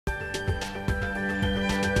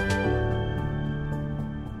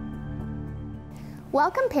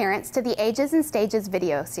Welcome parents to the Ages and Stages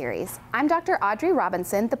video series. I'm Dr. Audrey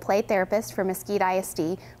Robinson, the play therapist for Mesquite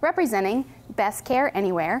ISD, representing Best Care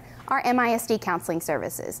Anywhere, our MISD counseling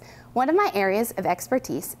services. One of my areas of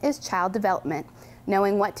expertise is child development,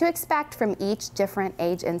 knowing what to expect from each different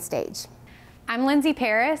age and stage. I'm Lindsay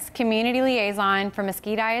Paris, Community Liaison for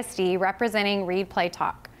Mesquite ISD, representing Read, Play,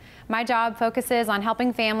 Talk. My job focuses on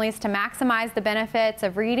helping families to maximize the benefits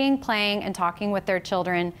of reading, playing, and talking with their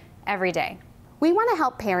children every day. We want to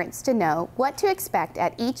help parents to know what to expect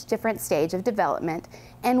at each different stage of development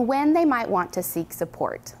and when they might want to seek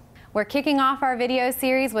support. We're kicking off our video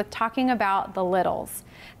series with talking about the littles.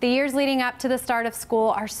 The years leading up to the start of school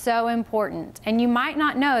are so important, and you might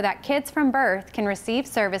not know that kids from birth can receive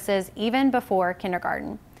services even before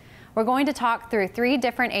kindergarten. We're going to talk through 3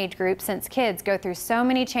 different age groups since kids go through so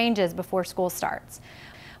many changes before school starts.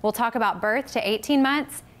 We'll talk about birth to 18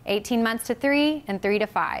 months, 18 months to 3, and 3 to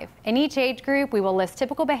 5. In each age group, we will list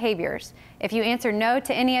typical behaviors. If you answer no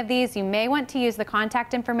to any of these, you may want to use the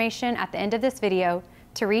contact information at the end of this video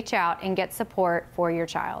to reach out and get support for your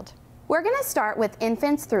child. We're going to start with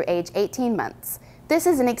infants through age 18 months. This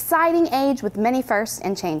is an exciting age with many firsts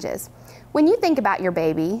and changes. When you think about your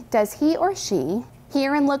baby, does he or she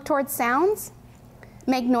hear and look towards sounds?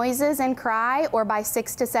 Make noises and cry, or by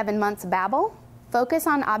 6 to 7 months babble? Focus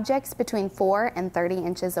on objects between 4 and 30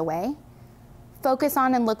 inches away? Focus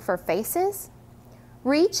on and look for faces?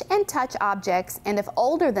 Reach and touch objects, and if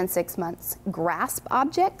older than 6 months, grasp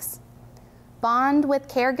objects? Bond with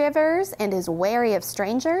caregivers and is wary of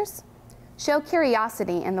strangers? Show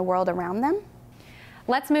curiosity in the world around them?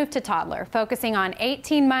 Let's move to toddler, focusing on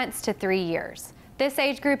 18 months to 3 years. This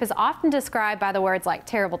age group is often described by the words like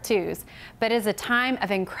terrible twos, but is a time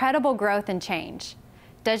of incredible growth and change.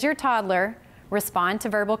 Does your toddler respond to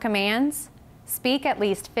verbal commands, speak at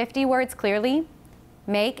least 50 words clearly,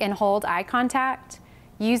 make and hold eye contact,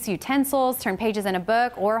 use utensils, turn pages in a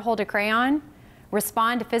book, or hold a crayon,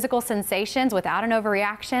 respond to physical sensations without an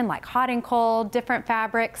overreaction like hot and cold, different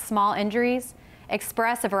fabrics, small injuries,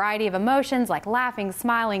 express a variety of emotions like laughing,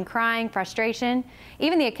 smiling, crying, frustration,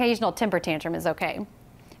 even the occasional temper tantrum is okay.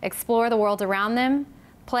 Explore the world around them,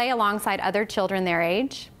 play alongside other children their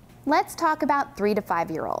age. Let's talk about 3 to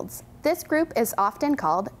 5-year-olds. This group is often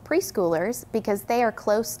called preschoolers because they are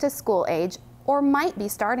close to school age or might be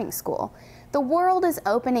starting school. The world is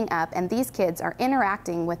opening up and these kids are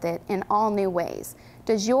interacting with it in all new ways.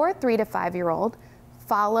 Does your 3 to 5-year-old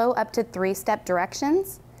follow up to 3-step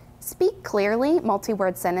directions? Speak clearly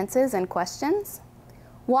multi-word sentences and questions?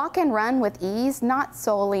 Walk and run with ease, not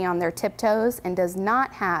solely on their tiptoes, and does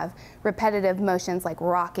not have repetitive motions like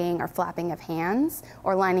rocking or flapping of hands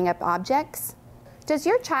or lining up objects? Does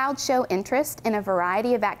your child show interest in a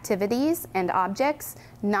variety of activities and objects,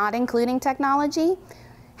 not including technology?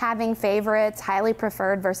 Having favorites, highly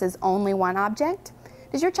preferred versus only one object?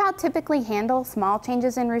 Does your child typically handle small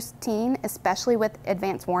changes in routine, especially with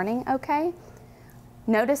advance warning okay?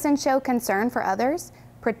 Notice and show concern for others?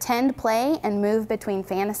 Pretend play and move between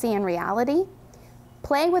fantasy and reality?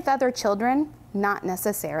 Play with other children, not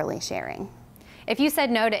necessarily sharing. If you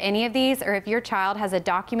said no to any of these, or if your child has a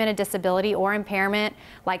documented disability or impairment,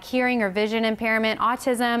 like hearing or vision impairment,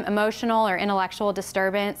 autism, emotional or intellectual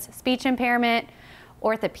disturbance, speech impairment,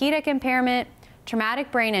 orthopedic impairment,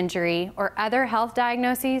 traumatic brain injury, or other health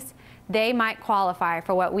diagnoses, they might qualify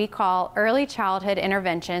for what we call early childhood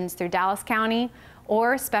interventions through Dallas County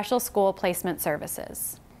or special school placement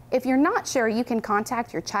services. If you're not sure, you can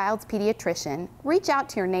contact your child's pediatrician, reach out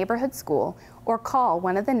to your neighborhood school, or call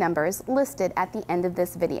one of the numbers listed at the end of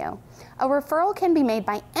this video. A referral can be made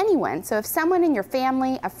by anyone, so if someone in your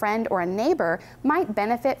family, a friend, or a neighbor might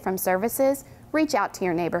benefit from services, reach out to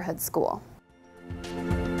your neighborhood school.